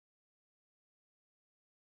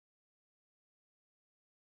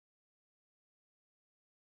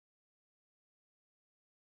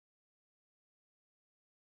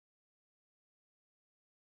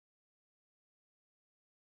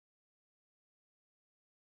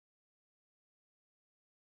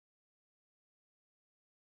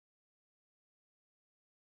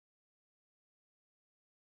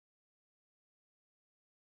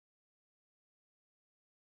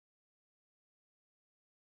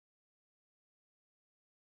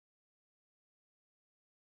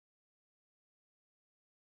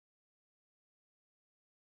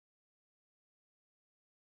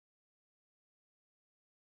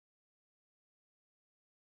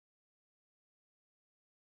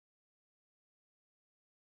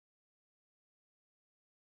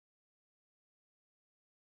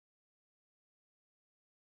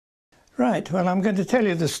Right, well, I'm going to tell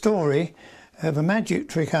you the story of a magic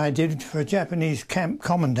trick I did for a Japanese camp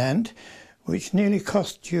commandant, which nearly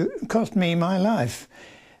cost me my life.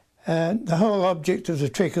 The whole object of the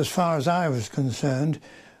trick, as far as I was concerned,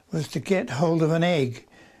 was to get hold of an egg,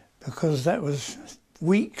 because that was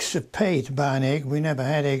weeks of pay to buy an egg. We never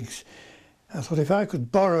had eggs. I thought if I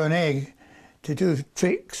could borrow an egg to do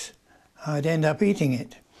tricks, I'd end up eating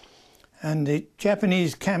it. And the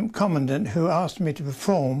Japanese camp commandant who asked me to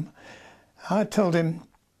perform, I told him,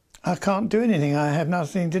 I can't do anything, I have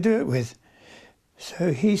nothing to do it with.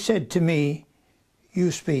 So he said to me, you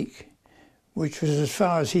speak, which was as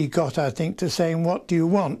far as he got, I think, to saying, what do you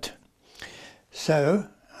want? So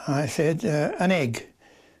I said, an egg.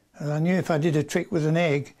 And I knew if I did a trick with an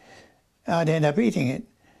egg, I'd end up eating it.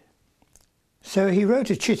 So he wrote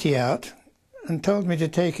a chitty out and told me to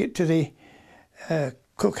take it to the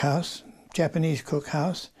cookhouse, Japanese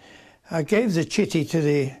cookhouse. I gave the chitty to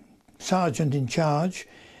the sergeant in charge.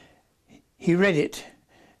 He read it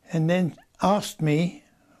and then asked me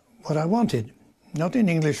what I wanted. Not in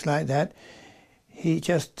English like that. He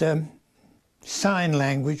just sign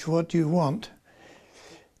language, what do you want?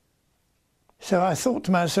 So I thought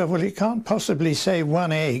to myself, well, it can't possibly say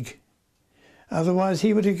one egg. Otherwise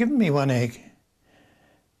he would have given me one egg.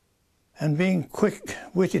 And being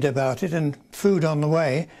quick-witted about it and food on the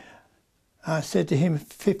way, I said to him,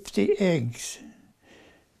 50 eggs.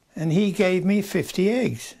 And he gave me 50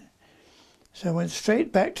 eggs. So I went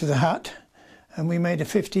straight back to the hut and we made a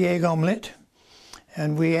 50-egg omelette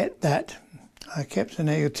and we ate that. I kept an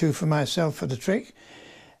egg or two for myself for the trick.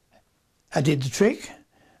 I did the trick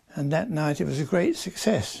and that night it was a great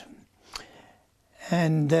success.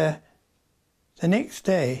 And the next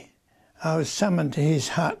day I was summoned to his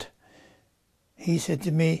hut. He said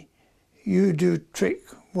to me, you do trick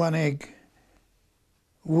one egg,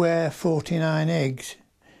 wear 49 eggs.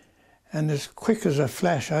 And as quick as a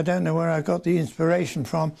flash, I don't know where I got the inspiration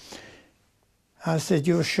from, I said,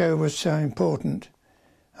 your show was so important.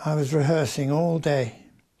 I was rehearsing all day.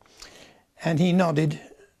 And he nodded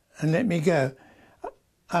and let me go.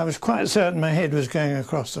 I was quite certain my head was going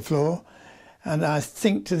across the floor, and I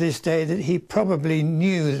think to this day that he probably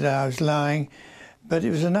knew that I was lying, but it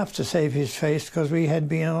was enough to save his face because we had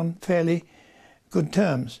been on fairly good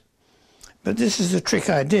terms. But this is the trick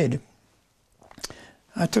I did.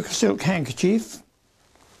 I took a silk handkerchief.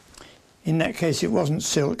 In that case it wasn't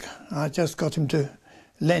silk. I just got him to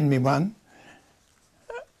lend me one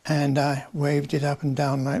and I waved it up and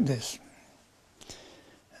down like this.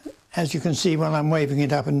 As you can see, while I'm waving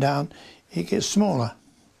it up and down, it gets smaller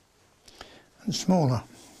and smaller.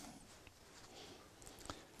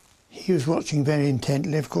 He was watching very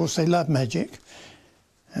intently. Of course, they love magic.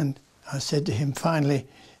 And I said to him, finally,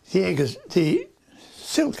 the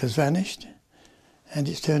silk has vanished and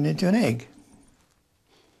it's turned into an egg.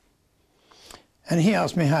 And he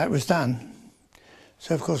asked me how it was done.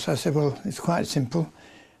 So, of course, I said, well, it's quite simple.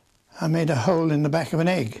 I made a hole in the back of an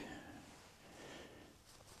egg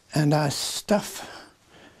and I stuff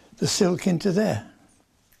the silk into there.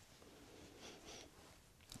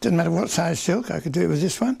 Doesn't matter what size silk, I could do it with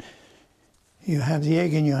this one. You have the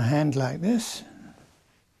egg in your hand like this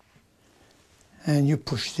and you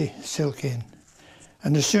push the silk in.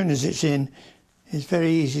 And as soon as it's in, it's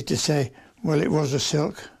very easy to say, well, it was a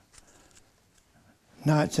silk,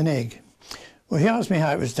 now it's an egg. Well, he asked me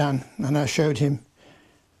how it was done and I showed him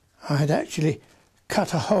I had actually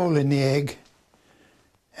cut a hole in the egg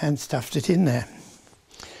and stuffed it in there.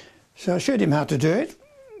 So I showed him how to do it,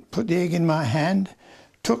 put the egg in my hand,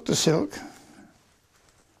 took the silk,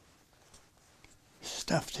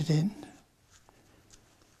 stuffed it in,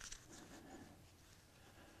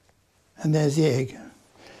 and there's the egg.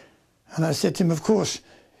 And I said to him, of course,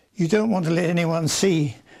 you don't want to let anyone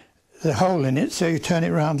see the hole in it, so you turn it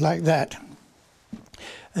round like that.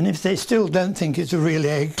 And if they still don't think it's a real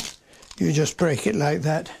egg, you just break it like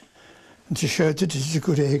that, and to show that it's a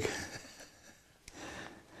good egg.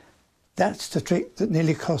 That's the trick that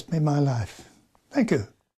nearly cost me my life. Thank you.